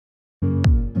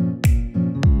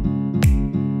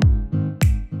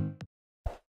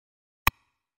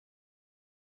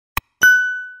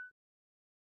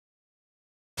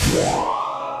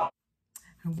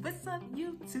What's up,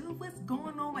 YouTube? What's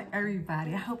going on with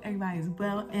everybody? I hope everybody is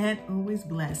well and always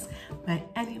blessed. But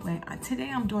anyway,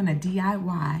 today I'm doing a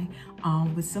DIY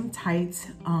with some tights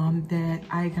that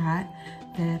I got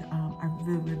that I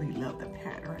really love the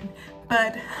pattern.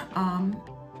 But I'm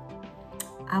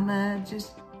gonna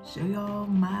just show y'all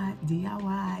my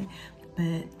DIY.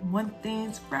 But one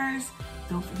thing's first,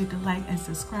 don't forget to like and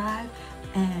subscribe,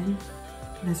 and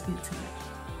let's get to it.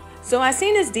 So I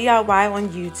seen this DIY on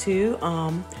YouTube.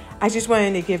 I just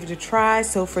wanted to give it a try.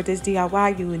 So for this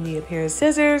DIY, you would need a pair of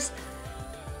scissors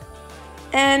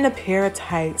and a pair of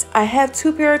tights. I have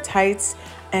two pair of tights,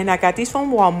 and I got these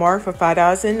from Walmart for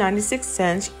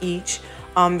 $5.96 each.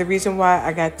 The reason why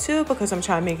I got two, because I'm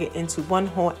trying to make it into one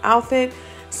whole outfit.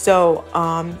 So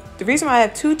the reason why I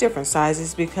have two different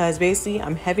sizes, because basically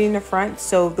I'm heavy in the front.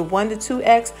 So the 1 to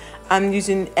 2X I'm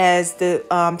using as the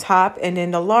top, and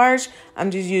then the large I'm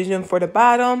just using them for the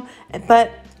bottom.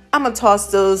 But I'm gonna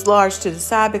toss those large to the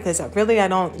side because I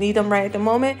don't need them right at the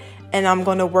moment. And I'm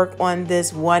gonna work on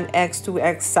this 1X,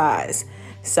 2X size.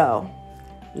 So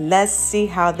let's see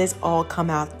how this all come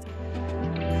out.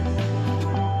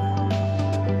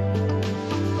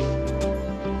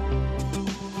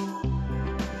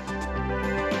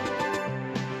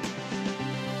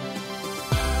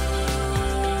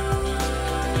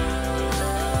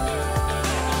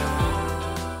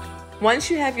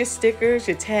 Once you have your stickers,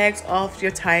 your tags off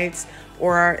your tights,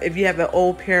 or if you have an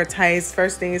old pair of tights,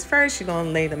 first thing is first, you're gonna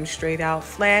lay them straight out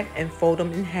flat and fold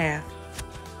them in half.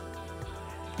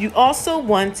 You also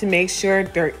want to make sure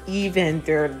they're even.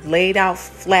 They're laid out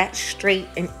flat, straight,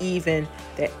 and even.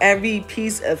 That every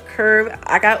piece of curve,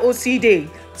 I got OCD,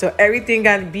 so everything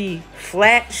gotta be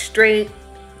flat, straight,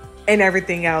 and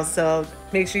everything else. So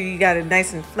make sure you got it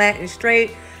nice and flat and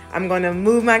straight. I'm going to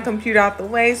move my computer out the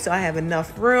way so I have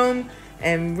enough room,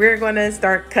 and we're going to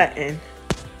start cutting.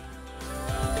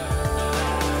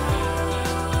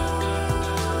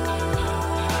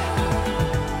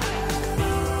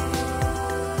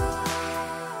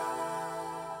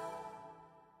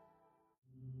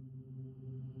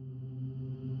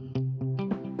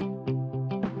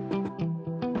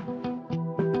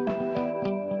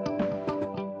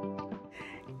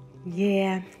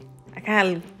 Yeah, I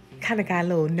kind of got a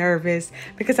little nervous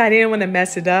because I didn't want to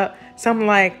mess it up. So I'm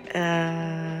like,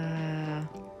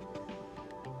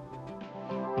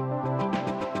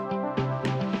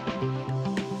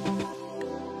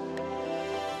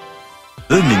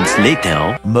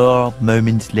 More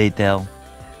moments later.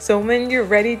 So when you're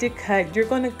ready to cut, you're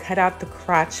going to cut out the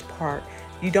crotch part.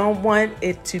 You don't want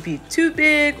it to be too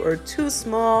big or too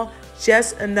small,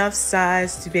 just enough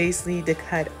size to basically to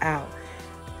cut out.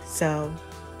 So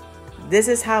this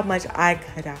is how much I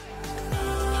cut out.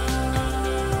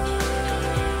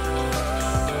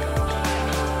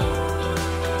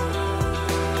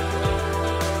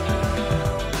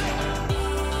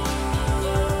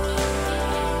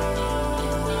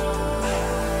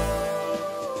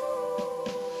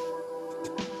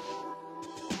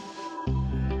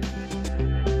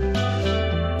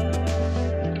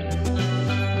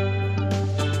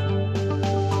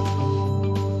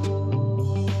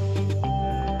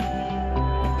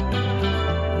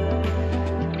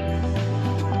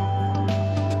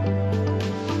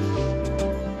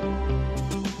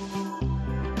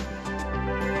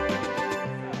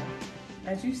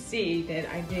 As you see that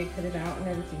I did cut it out and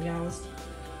everything else,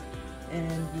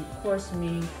 and of course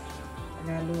me, I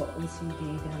got a little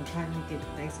OCD that I'm trying to make it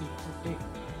nice and perfect.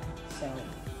 So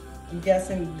I'm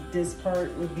guessing this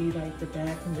part would be like the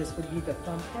back and this would be the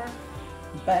front part.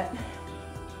 But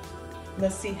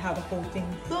let's see how the whole thing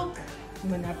look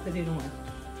when I put it on.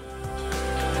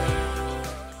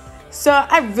 So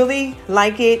I really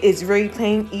like it. It's really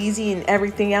plain, easy, and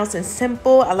everything else, and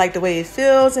simple. I like the way it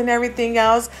feels and everything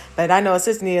else. But I know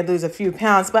sis need to lose a few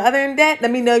pounds. But other than that, let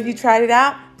me know if you tried it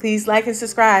out. Please like and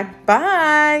subscribe.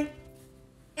 Bye.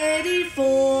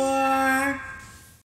 84.